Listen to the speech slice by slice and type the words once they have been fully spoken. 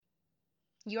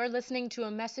You're listening to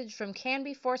a message from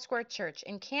Canby Foursquare Church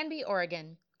in Canby,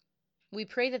 Oregon. We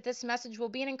pray that this message will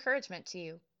be an encouragement to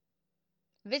you.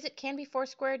 Visit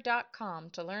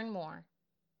canbyfoursquare.com to learn more.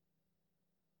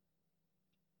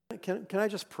 Can I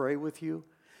just pray with you?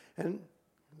 And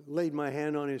laid my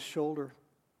hand on his shoulder.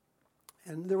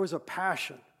 And there was a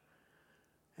passion.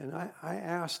 And I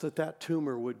asked that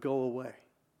tumor would go away.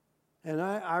 And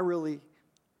I really,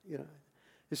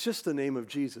 it's just the name of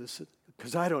Jesus.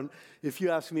 Because if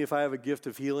you ask me if I have a gift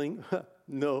of healing,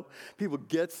 no. People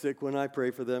get sick when I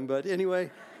pray for them. But anyway,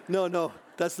 no,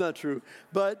 that's not true.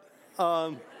 But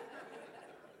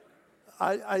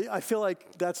I feel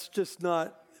like that's just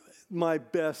not my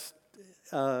best,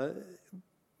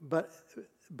 but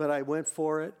I went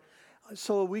for it.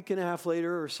 So a week and a half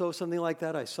later or so, something like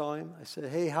that, I saw him. I said,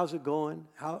 "Hey, how's it going?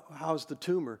 How's the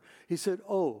tumor?" He said,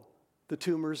 "Oh, the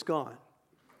tumor's gone."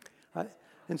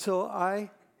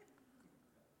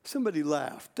 Somebody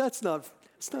laughed. It's not,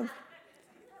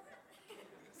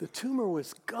 the tumor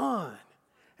was gone.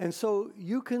 And so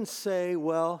you can say,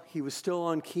 well, he was still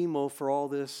on chemo for all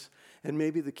this, and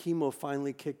maybe the chemo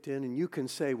finally kicked in, and you can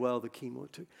say, well, the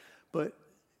chemo took. But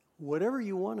whatever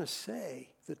you want to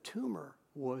say, the tumor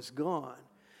was gone.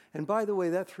 And by the way,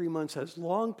 that 3 months has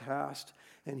long passed,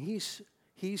 and he's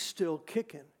still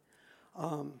kicking.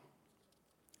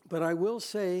 But I will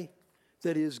say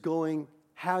that his going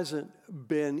hasn't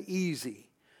been easy.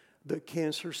 The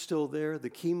cancer's still there.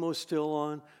 The chemo's still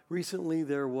on. Recently,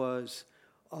 there was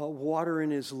water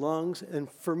in his lungs. And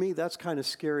for me, that's kind of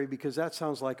scary because that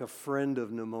sounds like a friend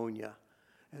of pneumonia.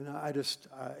 And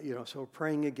so we're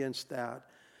praying against that.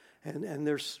 And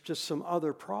there's just some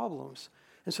other problems.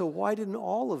 And so why didn't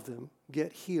all of them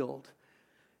get healed?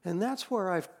 And that's where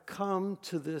I've come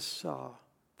to this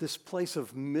place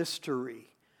of mystery.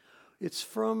 It's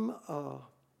from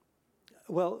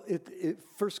 1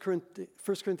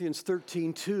 Corinthians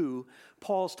 13:2,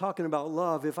 Paul's talking about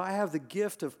love. If I have the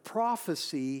gift of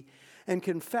prophecy and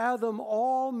can fathom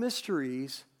all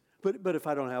mysteries, but if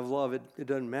I don't have love, it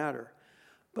doesn't matter.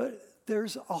 But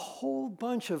there's a whole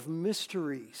bunch of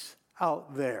mysteries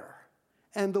out there.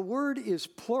 And the word is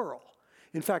plural.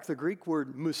 In fact, the Greek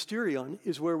word mysterion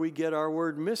is where we get our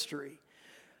word mystery.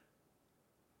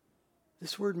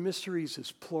 This word mysteries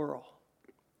is plural.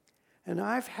 And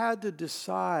I've had to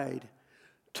decide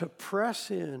to press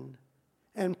in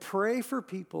and pray for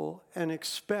people and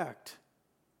expect,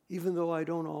 even though I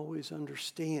don't always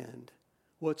understand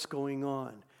what's going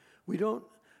on. We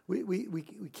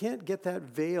can't get that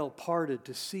veil parted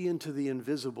to see into the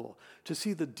invisible, to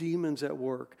see the demons at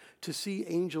work, to see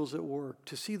angels at work,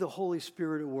 to see the Holy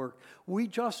Spirit at work. We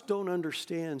just don't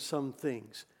understand some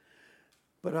things.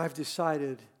 But I've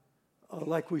decided,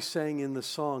 like we sang in the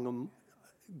song,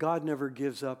 God never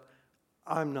gives up.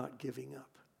 I'm not giving up.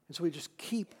 And so we just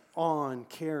keep on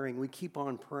caring. We keep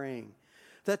on praying.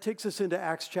 That takes us into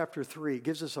Acts chapter 3. It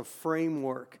gives us a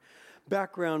framework.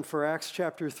 Background for Acts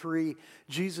chapter 3,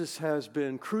 Jesus has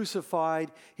been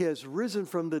crucified. He has risen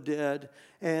from the dead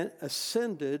and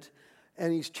ascended.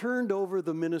 And he's turned over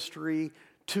the ministry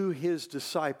to his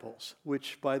disciples,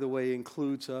 which, by the way,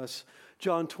 includes us.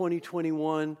 John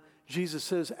 20:21, Jesus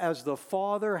says, "As the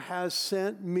Father has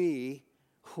sent me,"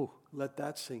 let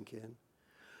that sink in,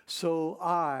 "so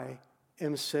I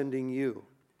am sending you."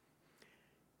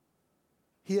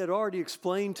 He had already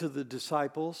explained to the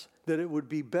disciples that it would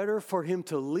be better for him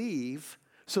to leave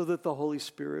so that the Holy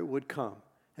Spirit would come.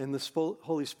 And the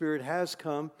Holy Spirit has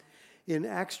come. In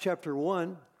Acts chapter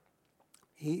 1,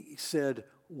 he said,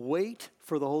 wait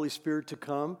for the Holy Spirit to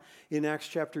come. In Acts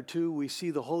chapter 2, we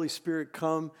see the Holy Spirit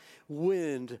come,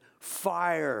 wind,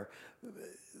 fire,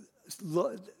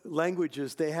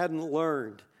 languages they hadn't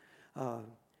learned.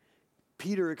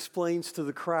 Peter explains to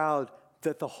the crowd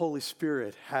that the Holy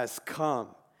Spirit has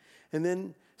come. And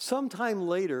then sometime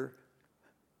later,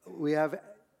 we have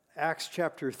Acts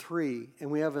chapter 3,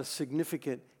 and we have a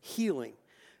significant healing.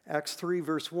 Acts 3,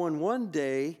 verse 1, one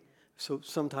day, so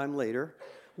sometime later,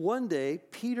 one day,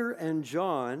 Peter and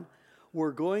John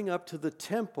were going up to the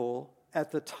temple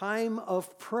at the time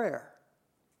of prayer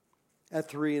at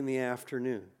 3 in the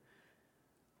afternoon.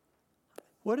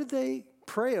 What did they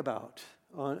pray about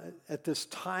at this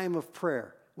time of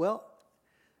prayer? Well,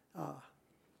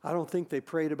 I don't think they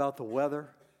prayed about the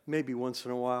weather, maybe once in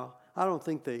a while. I don't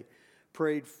think they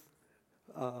prayed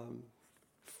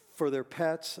for their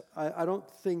pets. I don't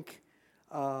think,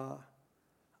 I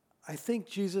think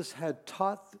Jesus had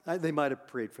taught, they might have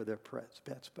prayed for their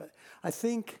pets, but I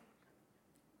think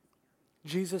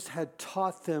Jesus had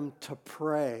taught them to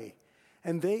pray,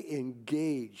 and they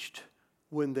engaged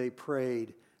when they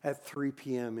prayed at 3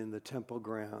 p.m. in the temple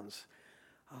grounds.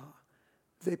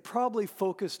 they probably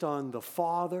focused on the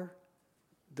Father,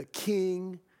 the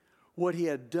King, what he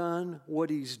had done, what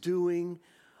he's doing.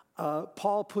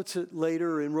 Paul puts it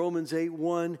later in Romans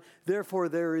 8:1, therefore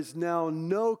there is now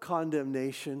no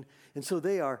condemnation. And so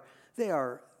they are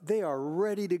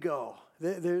ready to go.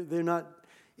 They're not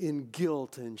in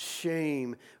guilt and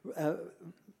shame.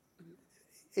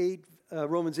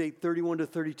 Romans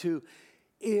 8:31-32,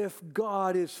 if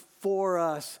God is for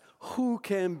us, who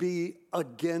can be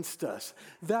against us?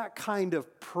 That kind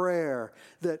of prayer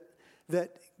that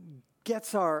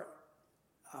gets our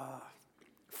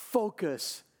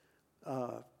focus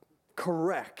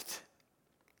correct.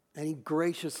 And he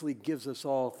graciously gives us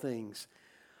all things.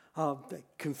 They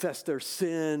confess their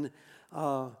sin.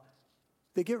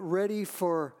 They get ready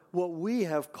for what we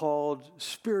have called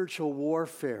spiritual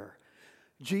warfare.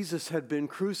 Jesus had been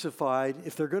crucified.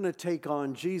 If they're going to take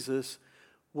on Jesus,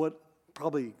 are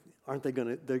they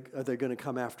going to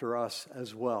come after us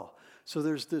as well? So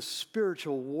there's this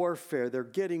spiritual warfare. They're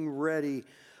getting ready,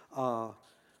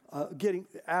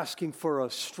 asking for a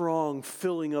strong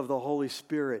filling of the Holy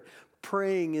Spirit,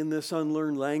 praying in this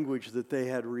unlearned language that they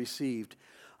had received.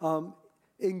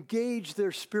 Engage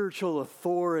their spiritual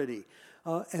authority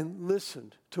and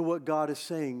listen to what God is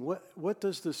saying. What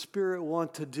does the Spirit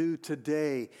want to do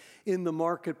today in the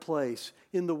marketplace,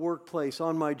 in the workplace,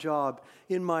 on my job,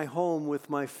 in my home with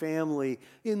my family,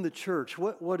 in the church?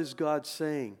 What is God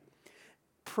saying?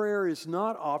 Prayer is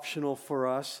not optional for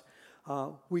us.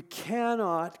 We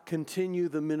cannot continue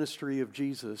the ministry of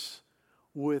Jesus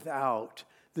without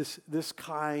this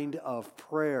kind of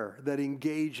prayer that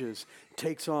engages,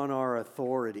 takes on our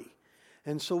authority.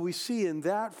 And so we see in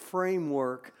that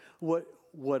framework what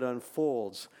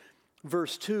unfolds.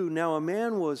 Verse 2, now a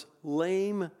man was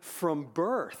lame from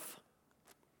birth.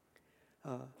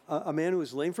 A man who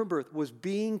was lame from birth was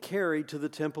being carried to the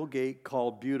temple gate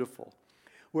called Beautiful,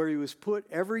 where he was put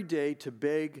every day to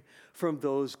beg from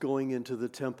those going into the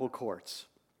temple courts.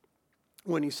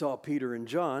 When he saw Peter and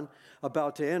John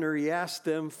about to enter, he asked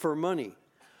them for money.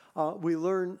 We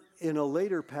learn in a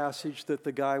later passage that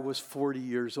the guy was 40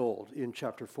 years old. In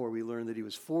chapter 4, we learn that he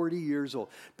was 40 years old,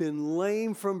 been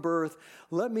lame from birth.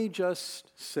 Let me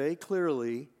just say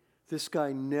clearly, this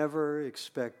guy never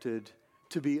expected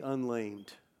to be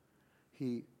unlamed.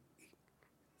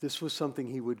 This was something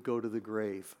he would go to the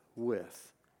grave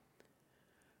with.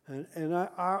 And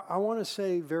I want to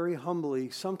say very humbly,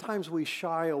 sometimes we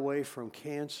shy away from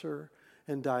cancer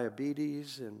and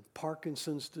diabetes and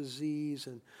Parkinson's disease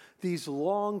and these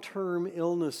long-term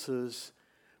illnesses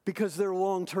because they're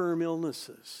long-term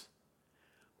illnesses.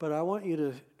 But I want you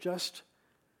to just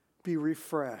be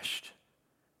refreshed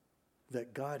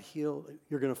that God healed.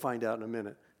 You're going to find out in a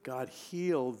minute. God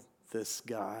healed this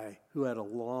guy who had a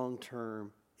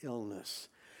long-term illness.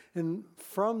 And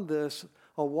from this,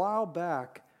 a while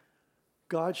back,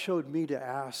 God showed me to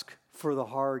ask for the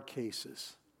hard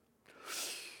cases.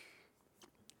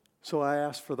 So I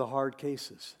asked for the hard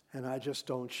cases, and I just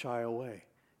don't shy away.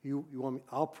 You want me?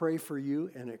 I'll pray for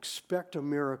you and expect a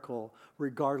miracle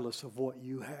regardless of what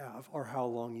you have or how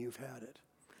long you've had it.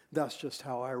 That's just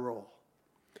how I roll.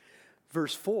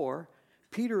 Verse 4,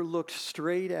 Peter looked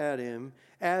straight at him,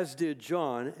 as did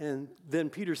John, and then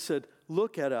Peter said,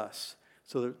 "Look at us."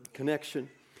 So the connection.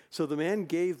 So the man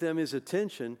gave them his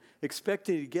attention,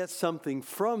 expecting to get something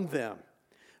from them.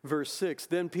 Verse 6,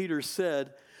 then Peter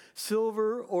said,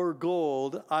 "Silver or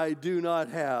gold I do not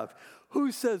have."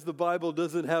 Who says the Bible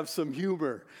doesn't have some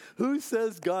humor? Who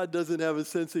says God doesn't have a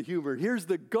sense of humor? Here's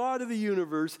the God of the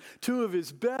universe, two of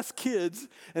his best kids,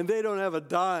 and they don't have a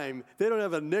dime. They don't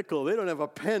have a nickel. They don't have a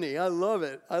penny. I love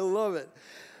it. I love it.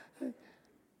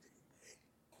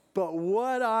 But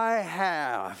what I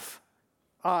have,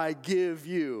 I give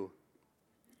you.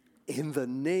 In the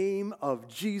name of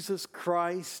Jesus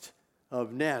Christ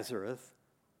of Nazareth,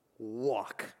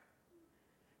 walk.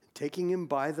 Taking him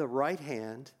by the right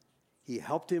hand, he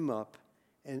helped him up,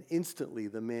 and instantly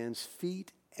the man's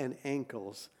feet and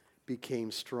ankles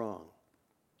became strong.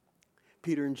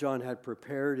 Peter and John had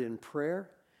prepared in prayer,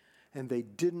 and they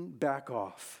didn't back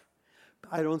off.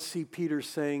 I don't see Peter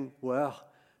saying, well,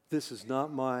 this is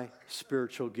not my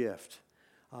spiritual gift.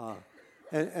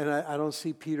 And I don't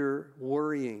see Peter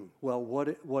worrying, well,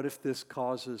 what if this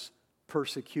causes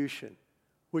persecution?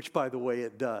 Which, by the way,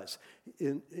 it does.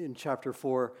 In chapter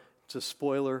 4, it's a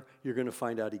spoiler, you're going to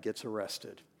find out he gets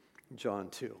arrested. John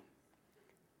 2.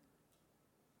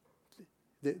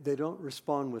 They don't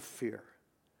respond with fear.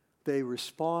 They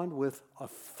respond with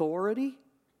authority.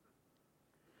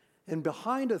 And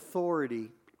behind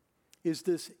authority is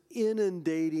this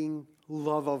inundating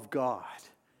love of God,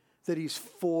 that he's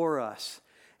for us.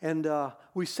 And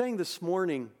we sang this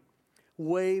morning,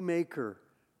 Waymaker,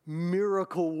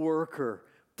 Miracle Worker,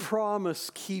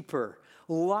 Promise Keeper,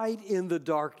 Light in the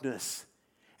Darkness.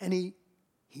 And he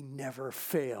never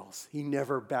fails. He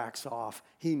never backs off.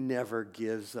 He never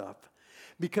gives up.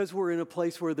 Because we're in a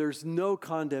place where there's no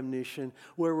condemnation,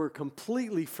 where we're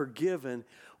completely forgiven,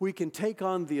 we can take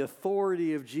on the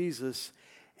authority of Jesus,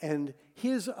 and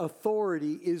his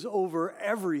authority is over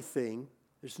everything.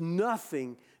 There's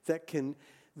nothing that can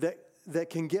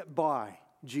get by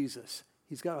Jesus.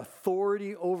 He's got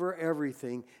authority over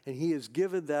everything, and he has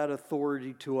given that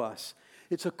authority to us.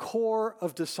 It's a core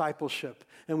of discipleship,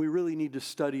 and we really need to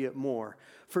study it more.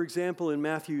 For example, in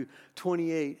Matthew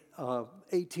 28,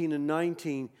 18 and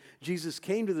 19, Jesus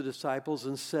came to the disciples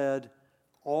and said,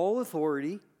 "All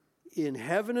authority in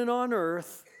heaven and on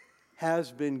earth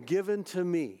has been given to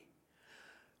me.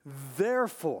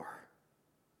 Therefore,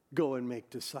 go and make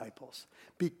disciples."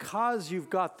 Because you've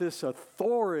got this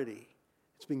authority,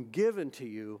 it's been given to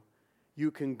you,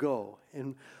 you can go.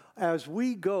 And as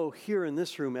we go here in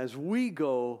this room, as we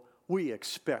go, we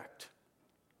expect.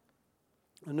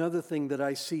 Another thing that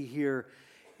I see here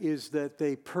is that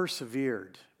they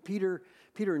persevered. Peter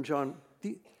and John,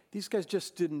 these guys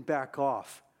just didn't back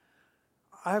off.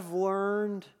 I've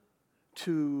learned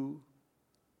to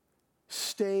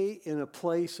stay in a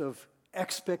place of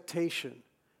expectation,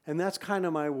 and that's kind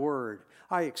of my word.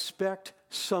 I expect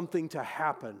something to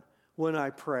happen when I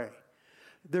pray.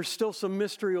 There's still some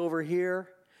mystery over here,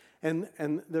 and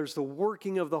there's the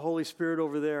working of the Holy Spirit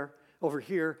over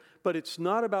here, but it's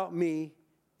not about me,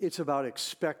 it's about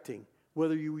expecting.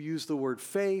 Whether you use the word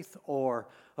faith or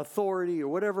authority or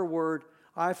whatever word,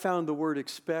 I found the word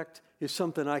expect is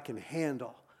something I can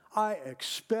handle. I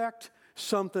expect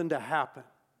something to happen.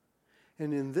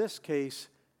 And in this case,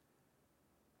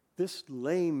 this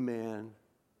lame man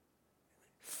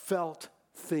felt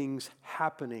things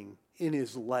happening in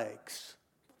his legs.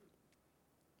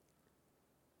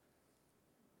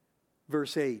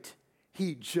 Verse 8,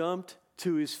 he jumped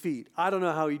to his feet. I don't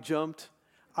know how he jumped.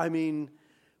 I mean,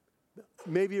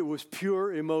 maybe it was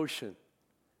pure emotion.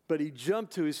 But he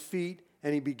jumped to his feet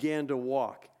and he began to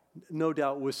walk, no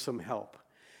doubt with some help.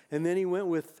 And then he went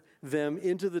with them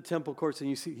into the temple courts, and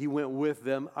you see he went with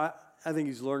them. I think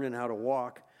he's learning how to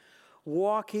walk.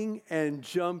 Walking and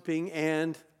jumping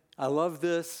and, I love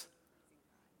this,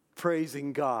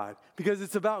 praising God. Because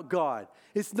it's about God.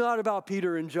 It's not about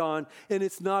Peter and John, and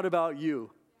it's not about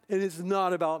you, and it's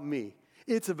not about me.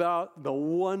 It's about the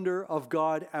wonder of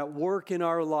God at work in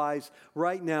our lives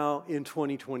right now in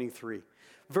 2023.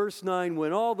 Verse 9,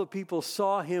 when all the people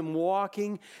saw him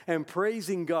walking and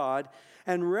praising God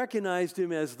and recognized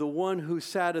him as the one who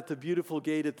sat at the beautiful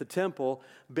gate at the temple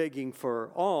begging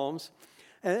for alms,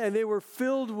 and they were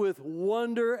filled with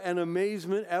wonder and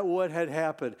amazement at what had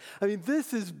happened. I mean,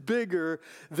 this is bigger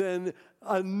than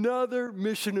another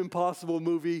Mission Impossible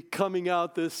movie coming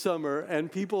out this summer,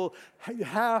 and people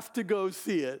have to go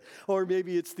see it. Or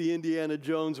maybe it's the Indiana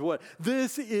Jones what.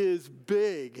 This is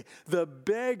big. The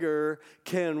beggar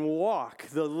can walk.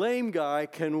 The lame guy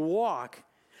can walk.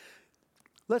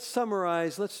 Let's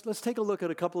summarize. Let's take a look at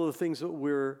a couple of the things that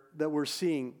we're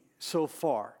seeing so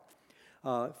far.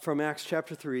 From Acts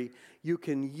chapter 3, you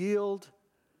can yield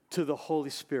to the Holy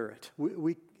Spirit.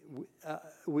 We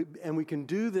can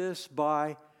do this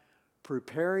by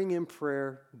preparing in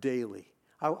prayer daily.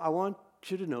 I want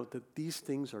you to note that these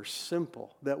things are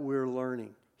simple that we're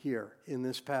learning here in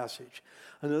this passage.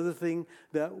 Another thing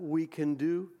that we can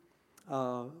do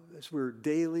as we're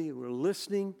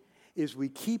listening, is we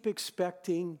keep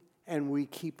expecting and we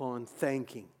keep on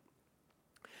thanking.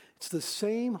 It's the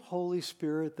same Holy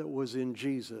Spirit that was in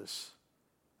Jesus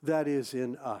that is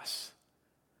in us.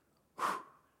 Whew.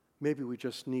 Maybe we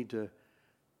just need to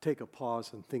take a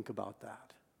pause and think about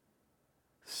that.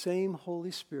 Same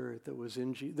Holy Spirit that was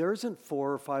in Jesus. There isn't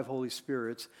 4 or 5 Holy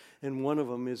Spirits, and one of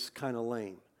them is kind of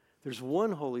lame. There's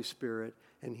one Holy Spirit,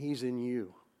 and he's in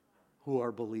you who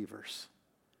are believers.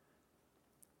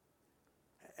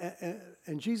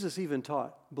 And Jesus even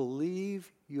taught,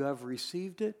 believe you have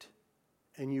received it,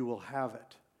 and you will have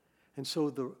it. And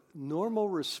so the normal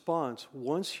response,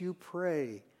 once you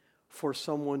pray for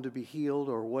someone to be healed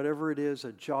or whatever it is,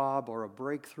 a job or a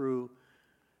breakthrough,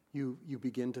 you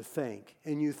begin to thank.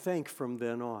 And you thank from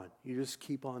then on. You just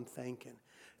keep on thanking.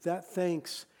 That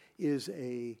thanks is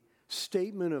a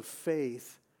statement of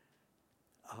faith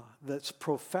that's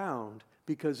profound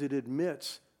because it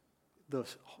admits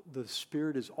the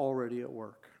Spirit is already at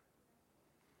work.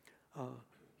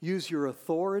 Use your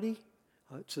authority.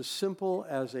 It's as simple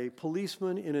as a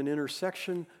policeman in an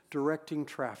intersection directing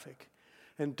traffic.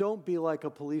 And don't be like a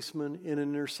policeman in an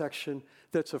intersection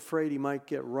that's afraid he might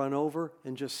get run over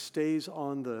and just stays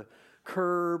on the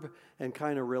curb and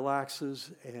kind of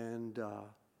relaxes and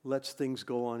lets things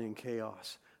go on in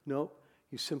chaos. No,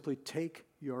 you simply take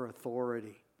your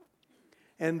authority.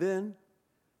 And then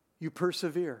you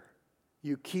persevere.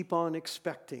 You keep on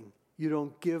expecting. You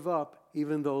don't give up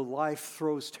even though life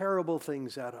throws terrible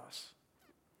things at us.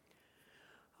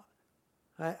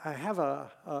 I have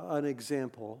an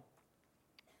example.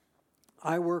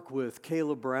 I work with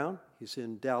Caleb Brown. He's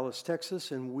in Dallas,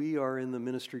 Texas, and we are in the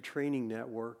Ministry Training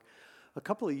Network. A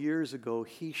couple of years ago,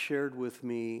 he shared with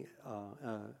me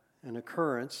an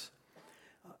occurrence.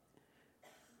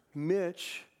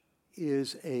 Mitch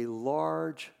is a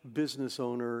large business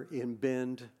owner in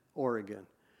Bend, Oregon.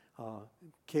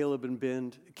 Caleb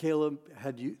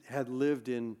had lived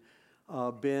in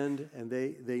Bend, and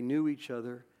they knew each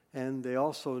other, and they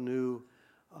also knew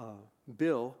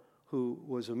Bill, who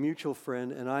was a mutual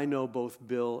friend, and I know both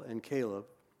Bill and Caleb.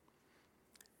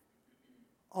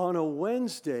 On a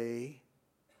Wednesday,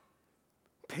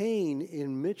 pain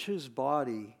in Mitch's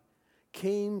body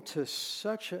came to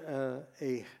such a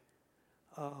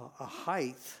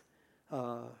height,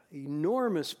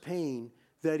 enormous pain,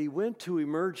 that he went to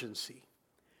emergency.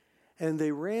 And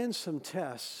they ran some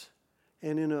tests,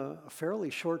 and in a fairly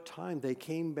short time, they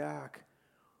came back.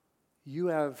 You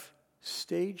have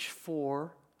stage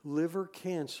 4 liver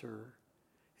cancer,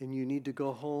 and you need to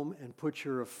go home and put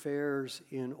your affairs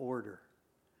in order.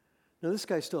 Now, this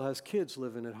guy still has kids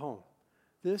living at home.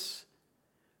 It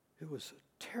was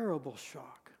a terrible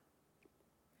shock.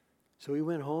 So he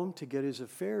went home to get his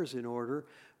affairs in order.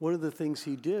 One of the things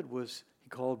he did was he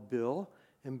called Bill,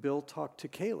 and Bill talked to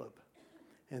Caleb.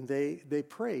 And they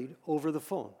prayed over the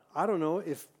phone. I don't know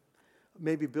if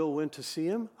maybe Bill went to see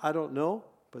him. I don't know,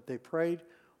 but they prayed.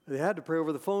 They had to pray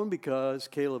over the phone because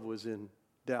Caleb was in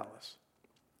Dallas,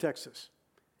 Texas.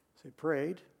 So they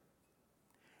prayed.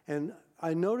 And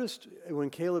I noticed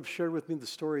when Caleb shared with me the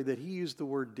story that he used the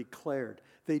word declared.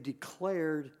 They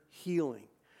declared healing.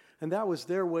 And that was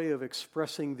their way of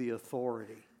expressing the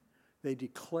authority. They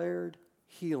declared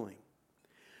healing.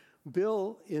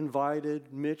 Bill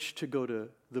invited Mitch to go to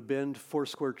the Bend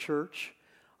Foursquare Church,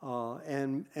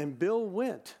 and Bill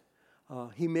went.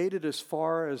 He made it as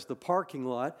far as the parking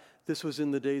lot. This was in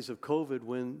the days of COVID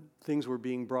when things were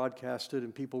being broadcasted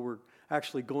and people were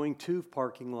actually going to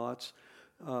parking lots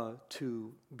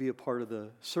to be a part of the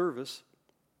service.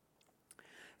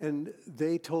 And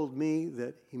they told me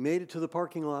that he made it to the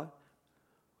parking lot,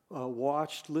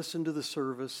 watched, listened to the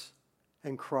service,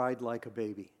 and cried like a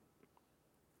baby.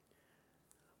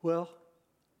 Well,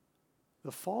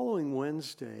 the following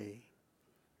Wednesday,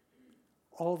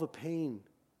 all the pain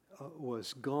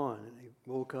was gone. And he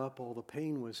woke up, all the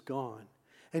pain was gone.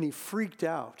 And he freaked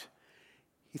out.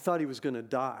 He thought he was going to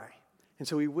die. And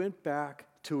so he went back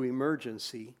to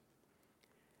emergency,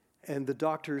 and the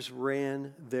doctors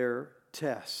ran their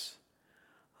tests.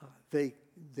 They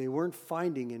weren't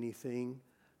finding anything.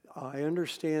 I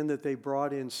understand that they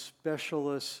brought in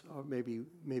specialists, or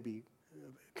maybe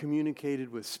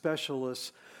communicated with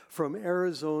specialists from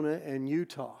Arizona and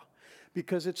Utah,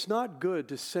 because it's not good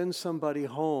to send somebody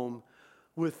home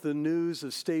with the news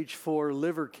of stage 4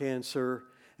 liver cancer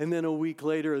and then a week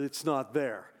later it's not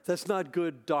there. That's not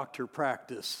good doctor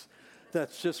practice.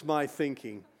 That's just my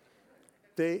thinking.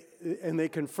 They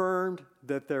confirmed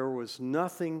that there was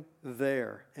nothing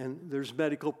there, and there's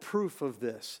medical proof of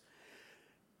this.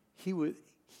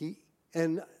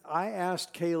 And I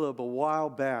asked Caleb a while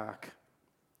back,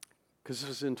 because this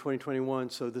was in 2021,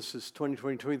 so this is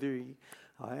 2023.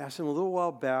 I asked him a little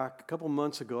while back, a couple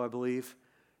months ago, I believe,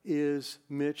 is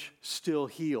Mitch still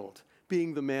healed?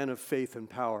 Being the man of faith and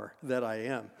power that I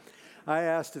am. I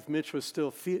asked if Mitch was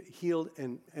still healed,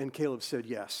 and Caleb said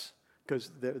yes,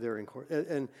 because they're in court.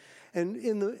 And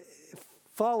in the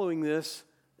following this,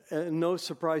 no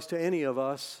surprise to any of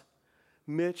us,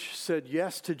 Mitch said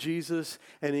yes to Jesus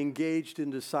and engaged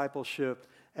in discipleship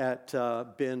at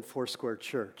Bend Foursquare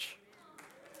Church.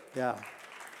 Yeah.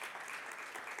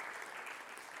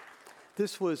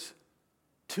 This was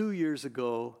 2 years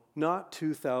ago, not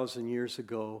 2,000 years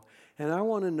ago. And I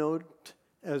want to note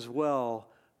as well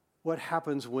what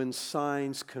happens when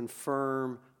signs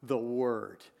confirm the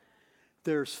word.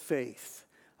 There's faith.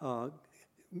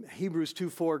 Hebrews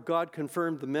 2:4, God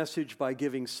confirmed the message by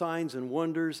giving signs and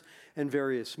wonders and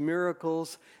various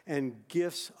miracles and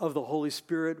gifts of the Holy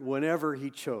Spirit whenever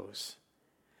he chose.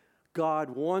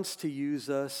 God wants to use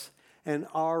us, and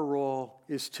our role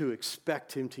is to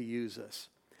expect him to use us.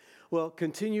 Well,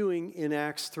 continuing in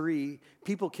Acts 3,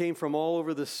 people came from all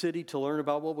over the city to learn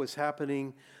about what was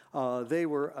happening They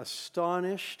were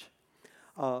astonished.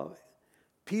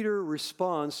 Peter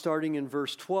responds, starting in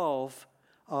verse 12,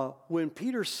 when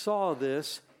Peter saw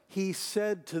this, he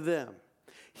said to them.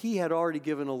 He had already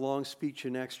given a long speech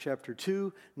in Acts chapter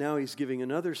 2. Now he's giving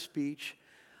another speech.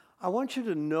 I want you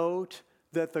to note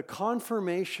that the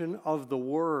confirmation of the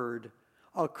word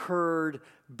occurred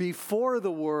before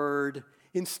the word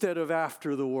instead of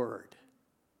after the word.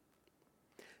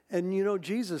 And you know,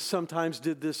 Jesus sometimes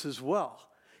did this as well.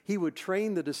 He would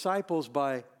train the disciples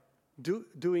by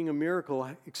doing a miracle,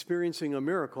 experiencing a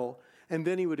miracle, and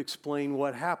then he would explain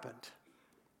what happened.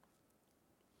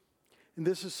 And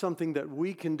this is something that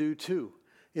we can do too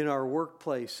in our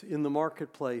workplace, in the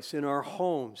marketplace, in our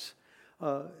homes.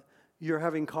 You're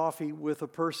having coffee with a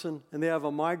person and they have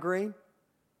a migraine.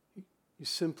 You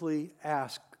simply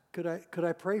ask, could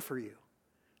I pray for you?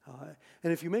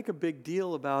 And if you make a big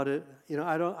deal about it, you know,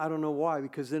 I don't know why,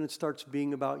 because then it starts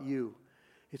being about you.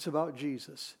 It's about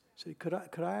Jesus. Say, could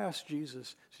I ask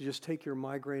Jesus to just take your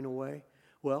migraine away?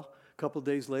 Well, a couple of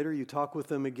days later, you talk with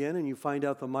them again and you find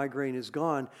out the migraine is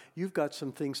gone. You've got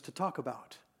some things to talk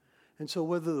about. And so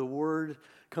whether the word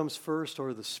comes first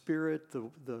or the spirit,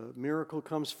 the miracle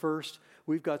comes first,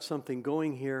 we've got something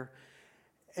going here.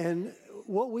 And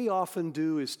what we often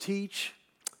do is teach,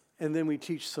 and then we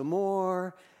teach some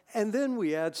more, and then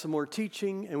we add some more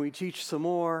teaching, and we teach some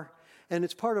more. And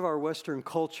it's part of our Western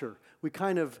culture. We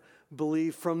kind of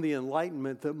believe from the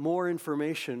Enlightenment that more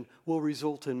information will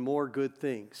result in more good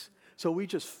things. So we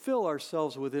just fill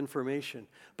ourselves with information.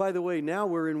 By the way, now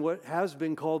we're in what has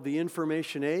been called the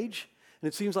information age, and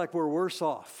it seems like we're worse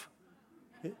off.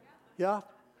 Yeah?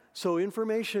 So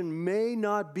information may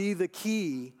not be the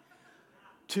key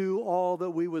to all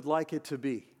that we would like it to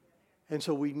be. And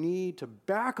so we need to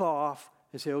back off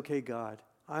and say, okay, God,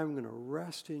 I'm going to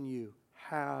rest in you.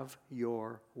 Have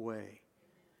your way.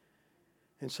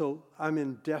 And so I'm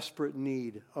in desperate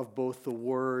need of both the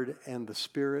Word and the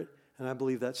Spirit, and I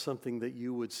believe that's something that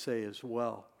you would say as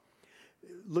well.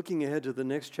 Looking ahead to the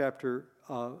next chapter,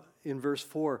 in verse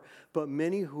 4, but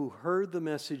many who heard the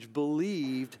message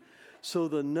believed, so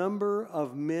the number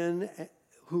of men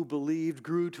who believed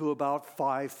grew to about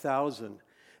 5,000.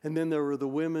 And then there were the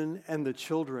women and the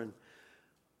children.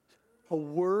 A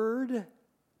word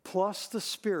plus the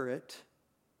Spirit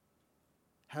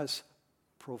has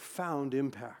profound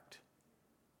impact.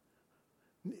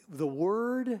 The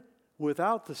word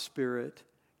without the Spirit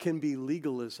can be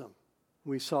legalism.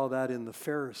 We saw that in the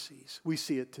Pharisees. We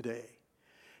see it today.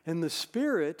 And the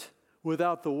Spirit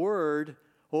without the word,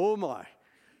 oh my,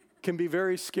 can be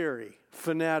very scary.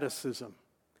 Fanaticism.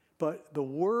 But the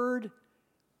word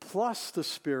plus the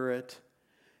Spirit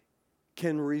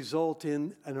can result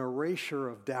in an erasure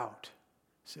of doubt.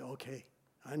 Say, okay,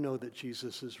 I know that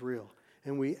Jesus is real.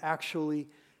 And we actually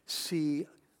see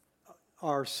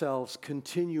ourselves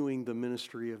continuing the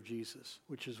ministry of Jesus,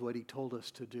 which is what he told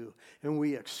us to do. And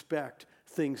we expect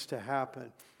things to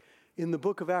happen. In the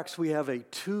book of Acts, we have a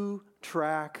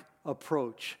 2-track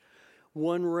approach.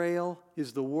 One rail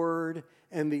is the Word,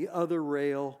 and the other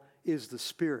rail is the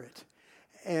Spirit.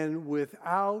 And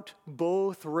without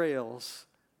both rails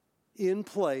in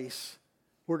place,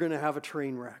 we're going to have a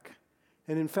train wreck.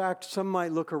 And in fact, some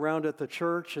might look around at the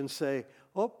church and say,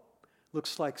 oh,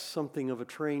 looks like something of a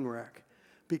train wreck.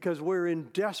 Because we're in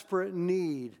desperate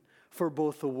need for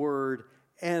both the Word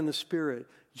and the Spirit.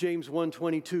 James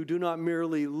 1:22, do not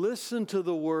merely listen to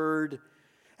the Word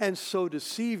and so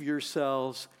deceive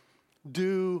yourselves.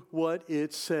 Do what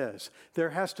it says. There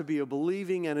has to be a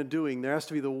believing and a doing. There has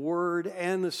to be the Word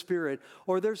and the Spirit.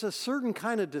 Or there's a certain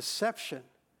kind of deception.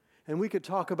 And we could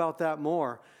talk about that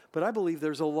more. But I believe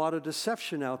there's a lot of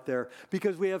deception out there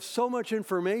because we have so much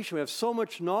information, we have so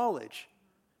much knowledge,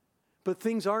 but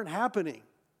things aren't happening.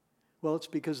 Well, it's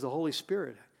because the Holy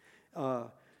Spirit.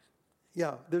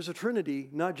 There's a Trinity,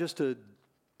 not just a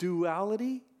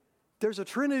duality. There's a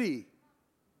Trinity.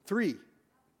 3.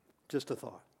 Just a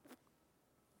thought.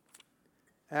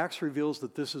 Acts reveals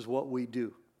that this is what we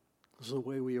do. This is the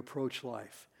way we approach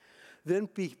life. Then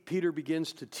Peter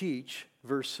begins to teach,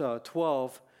 verse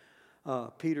 12.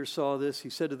 Peter saw this. He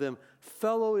said to them,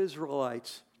 fellow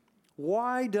Israelites,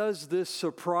 why does this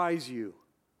surprise you?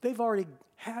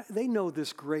 They know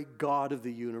this great God of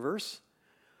the universe.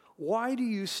 Why do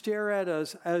you stare at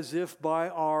us as if by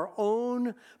our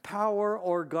own power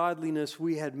or godliness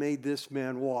we had made this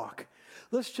man walk?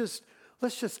 Let's just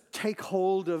take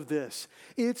hold of this.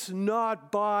 It's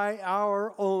not by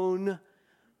our own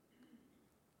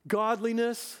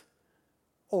godliness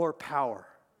or power.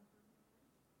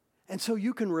 And so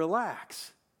you can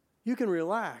relax. You can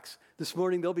relax. This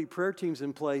morning there'll be prayer teams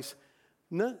in place.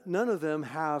 None of them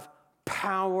have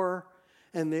power,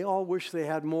 and they all wish they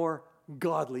had more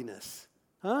godliness.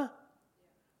 Huh?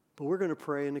 But we're going to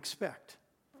pray and expect.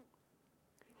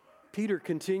 Peter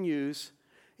continues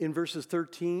in verses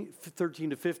 13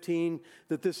 to 15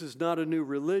 that this is not a new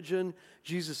religion.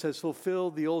 Jesus has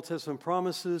fulfilled the Old Testament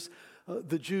promises.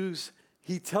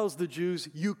 He tells the Jews,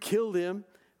 you killed him,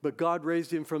 but God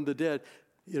raised him from the dead.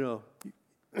 You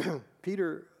know,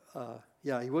 Peter,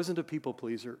 he wasn't a people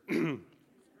pleaser. And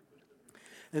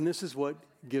this is what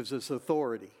gives us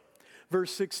authority.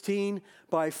 Verse 16,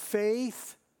 by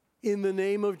faith in the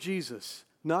name of Jesus,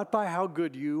 not by how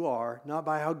good you are, not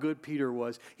by how good Peter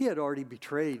was. He had already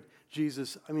betrayed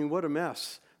Jesus. I mean, what a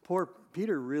mess. Poor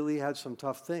Peter really had some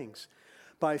tough things.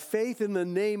 By faith in the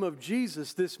name of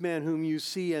Jesus, this man whom you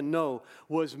see and know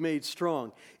was made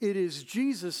strong. It is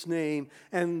Jesus' name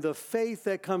and the faith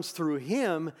that comes through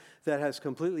him that has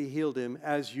completely healed him,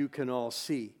 as you can all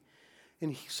see.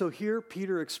 And so here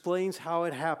Peter explains how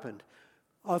it happened.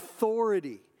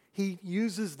 Authority. He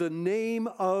uses the name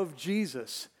of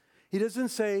Jesus. He doesn't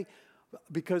say,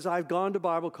 because I've gone to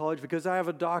Bible college, because I have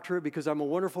a doctorate, because I'm a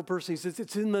wonderful person. He says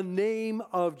it's in the name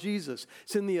of Jesus.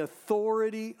 It's in the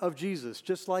authority of Jesus.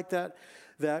 Just like that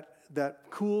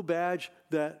cool badge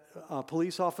that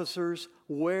police officers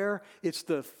wear. It's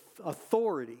the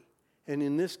authority. And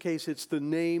in this case, it's the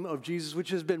name of Jesus,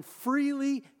 which has been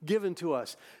freely given to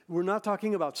us. We're not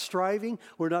talking about striving.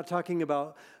 We're not talking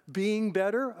about being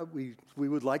better. We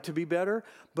would like to be better,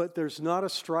 but there's not a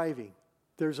striving.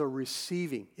 There's a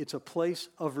receiving. It's a place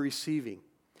of receiving.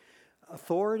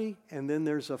 Authority, and then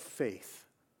there's a faith.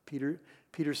 Peter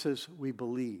says, we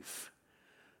believe.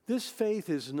 This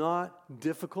faith is not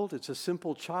difficult. It's a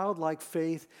simple childlike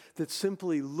faith that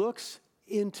simply looks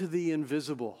into the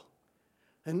invisible.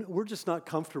 And we're just not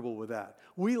comfortable with that.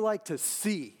 We like to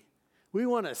see. We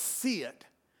want to see it.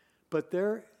 But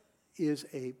there is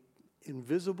an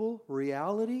invisible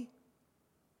reality,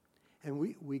 and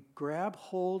we grab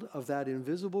hold of that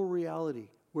invisible reality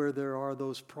where there are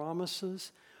those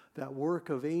promises, that work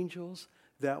of angels,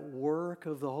 that work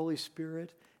of the Holy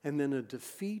Spirit, and then a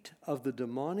defeat of the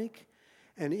demonic.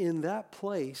 And in that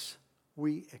place,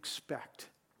 we expect.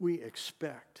 We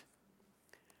expect.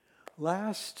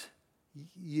 Last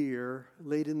year,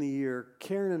 late in the year,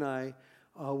 Karen and I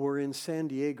were in San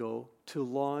Diego to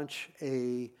launch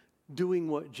a Doing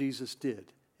What Jesus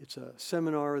Did. It's a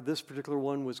seminar. This particular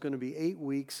one was going to be 8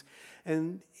 weeks.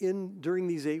 And during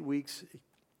these 8 weeks,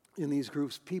 in these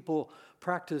groups, people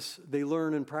they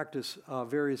learn and practice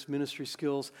various ministry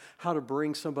skills, how to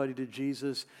bring somebody to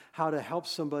Jesus, how to help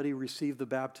somebody receive the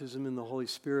baptism in the Holy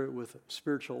Spirit with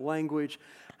spiritual language,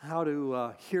 how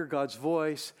to hear God's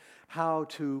voice, how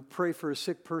to pray for a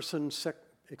sick person,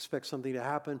 expect something to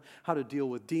happen, how to deal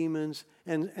with demons,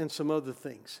 and some other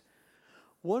things.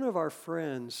 One of our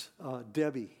friends,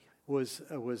 Debbie,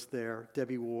 was there.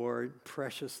 Debbie Ward,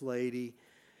 precious lady.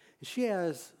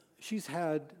 She's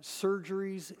had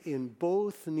surgeries in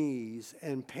both knees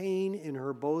and pain in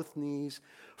her both knees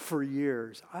for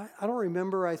years. I don't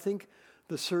remember. I think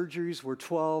the surgeries were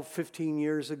 12, 15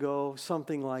 years ago,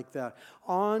 something like that.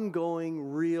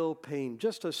 Ongoing, real pain.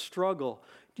 Just a struggle,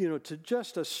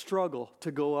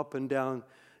 to go up and down.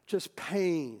 Just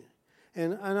pain.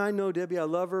 And I know Debbie, I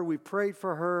love her. We prayed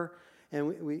for her,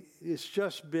 and it's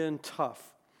just been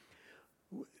tough.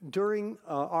 During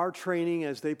our training,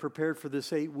 as they prepared for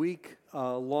this 8-week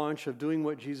launch of Doing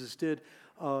What Jesus Did,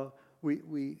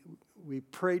 we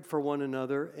prayed for one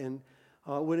another. And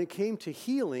when it came to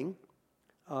healing,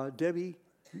 Debbie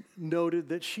noted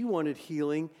that she wanted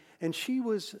healing, and she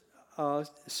was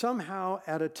somehow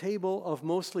at a table of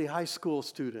mostly high school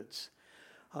students.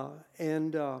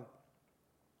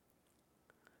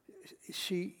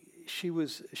 She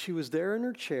was there in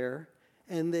her chair,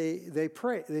 and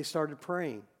they started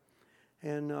praying.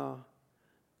 And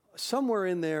somewhere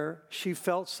in there, she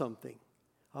felt something.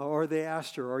 Or they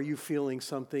asked her, are you feeling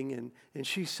something? And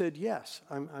she said, yes,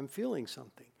 I'm feeling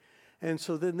something. And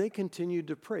so then they continued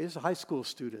to pray. This is high school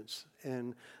students,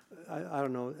 and I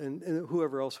don't know, and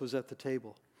whoever else was at the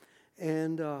table.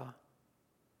 And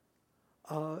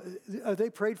they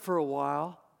prayed for a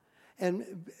while.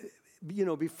 And,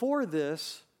 before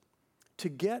this, to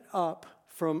get up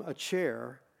from a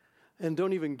chair, and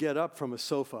don't even get up from a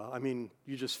sofa. I mean,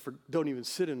 you just don't even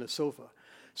sit in a sofa.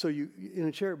 So you in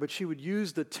a chair, but she would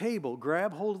use the table,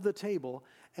 grab hold of the table,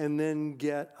 and then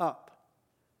get up.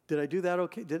 Did I do that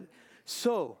okay?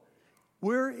 So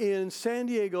we're in San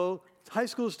Diego, high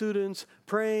school students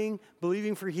praying,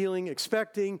 believing for healing,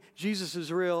 expecting Jesus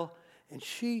is real, And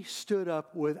she stood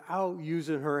up without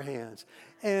using her hands.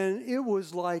 And it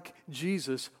was like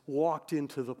Jesus walked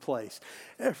into the place.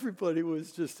 Everybody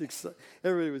was just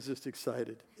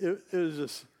excited. It was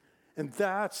just, and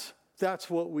that's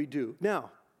what we do.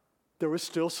 Now, there was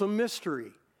still some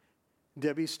mystery.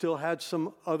 Debbie still had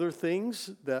some other things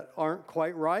that aren't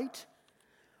quite right.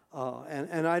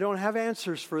 And I don't have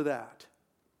answers for that.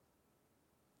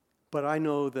 But I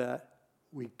know that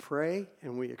we pray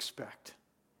and we expect.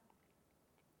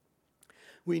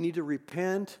 We need to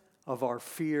repent of our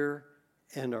fear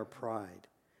and our pride.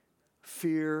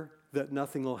 Fear that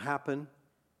nothing will happen.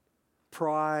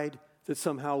 Pride that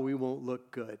somehow we won't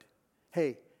look good.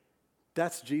 Hey,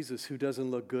 that's Jesus who doesn't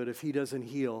look good if he doesn't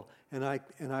heal, and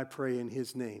I pray in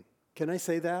his name. Can I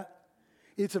say that?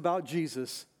 It's about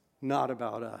Jesus, not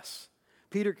about us.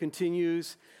 Peter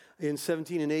continues in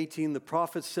 17 and 18, the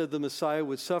prophets said the Messiah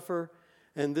would suffer,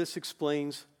 and this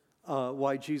explains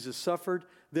why Jesus suffered.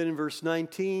 Then in verse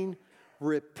 19,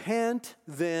 repent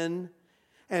then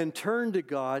and turn to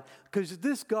God, because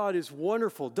this God is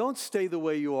wonderful. Don't stay the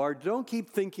way you are. Don't keep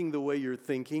thinking the way you're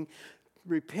thinking.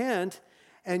 Repent,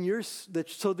 and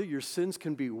so that your sins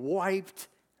can be wiped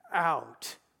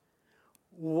out.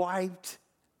 Wiped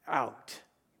out.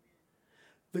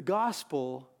 The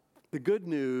gospel, the good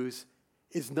news,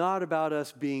 is not about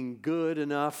us being good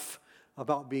enough,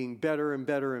 about being better and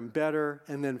better and better,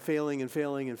 and then failing and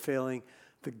failing and failing.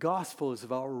 The gospel is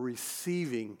about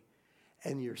receiving,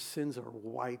 and your sins are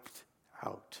wiped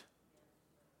out.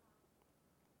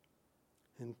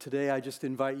 And today I just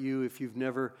invite you, if you've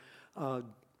never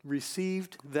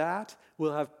received that,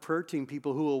 we'll have prayer team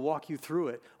people who will walk you through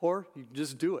it, or you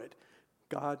just do it.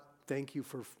 God, thank you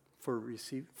for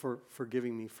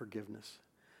giving me forgiveness.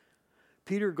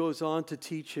 Peter goes on to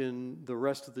teach in the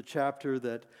rest of the chapter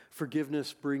that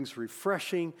forgiveness brings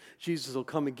refreshing. Jesus will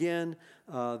come again.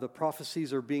 The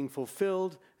prophecies are being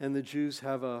fulfilled, and the Jews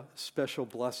have a special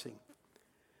blessing.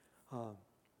 And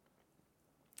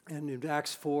in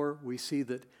Acts 4, we see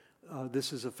that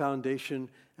this is a foundation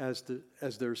as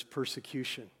there's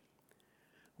persecution.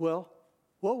 Well,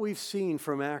 what we've seen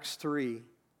from Acts 3,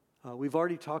 we've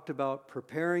already talked about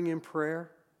preparing in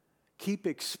prayer, keep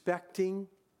expecting,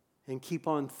 and keep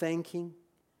on thanking.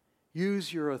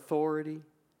 Use your authority.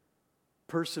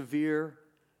 Persevere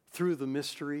through the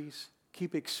mysteries.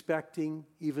 Keep expecting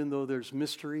even though there's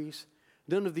mysteries.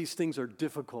 None of these things are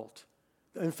difficult.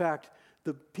 In fact,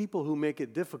 the people who make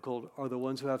it difficult are the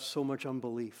ones who have so much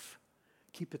unbelief.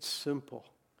 Keep it simple.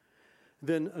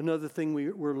 Then another thing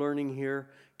we're learning here,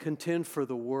 contend for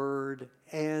the Word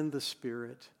and the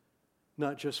Spirit,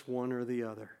 not just one or the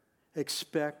other.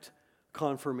 Expect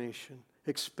confirmation.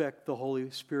 Expect the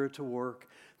Holy Spirit to work,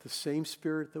 the same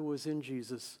Spirit that was in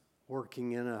Jesus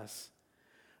working in us.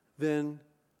 Then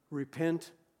repent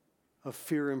of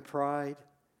fear and pride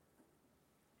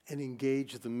and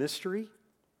engage the mystery.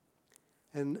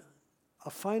 And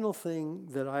a final thing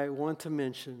that I want to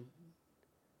mention,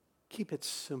 keep it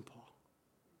simple.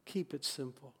 Keep it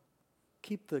simple.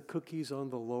 Keep the cookies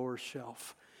on the lower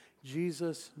shelf.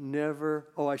 Jesus never,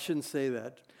 I shouldn't say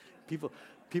that. People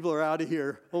are out of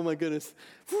here. Oh my goodness.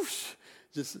 Whoosh,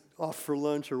 just off for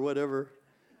lunch or whatever.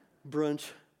 Brunch.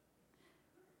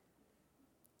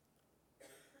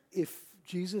 If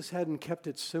Jesus hadn't kept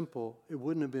it simple, it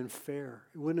wouldn't have been fair.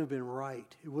 It wouldn't have been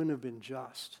right. It wouldn't have been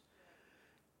just.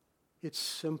 It's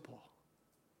simple.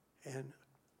 And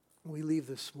we leave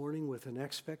this morning with an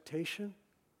expectation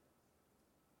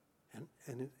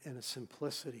and a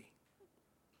simplicity.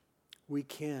 We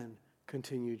can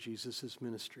continue Jesus'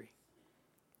 ministry.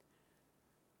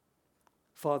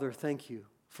 Father, thank you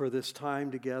for this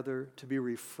time together to be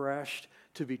refreshed,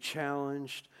 to be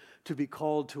challenged, to be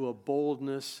called to a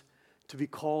boldness, to be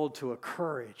called to a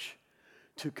courage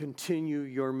to continue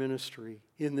your ministry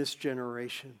in this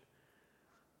generation.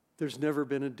 There's never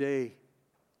been a day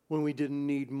when we didn't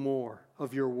need more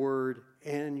of your word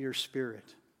and your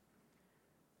Spirit.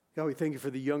 God, we thank you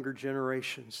for the younger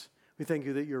generations. We thank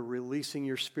you that you're releasing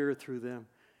your Spirit through them,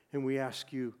 and we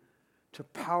ask you to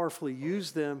powerfully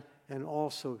use them and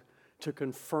also to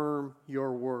confirm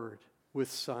your word with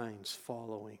signs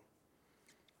following.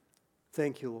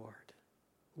 Thank you, Lord.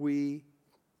 We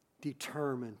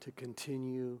determine to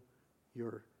continue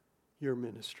your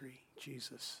ministry,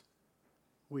 Jesus.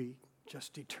 We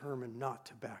just determine not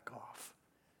to back off.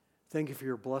 Thank you for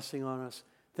your blessing on us.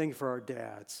 Thank you for our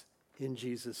dads. In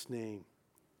Jesus' name,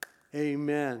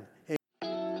 amen.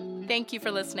 Thank you for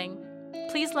listening.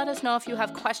 Please let us know if you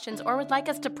have questions or would like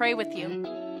us to pray with you.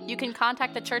 You can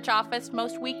contact the church office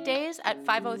most weekdays at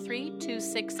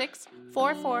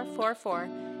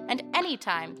 503-266-4444 and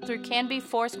anytime through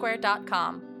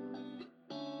canbyfoursquare.com.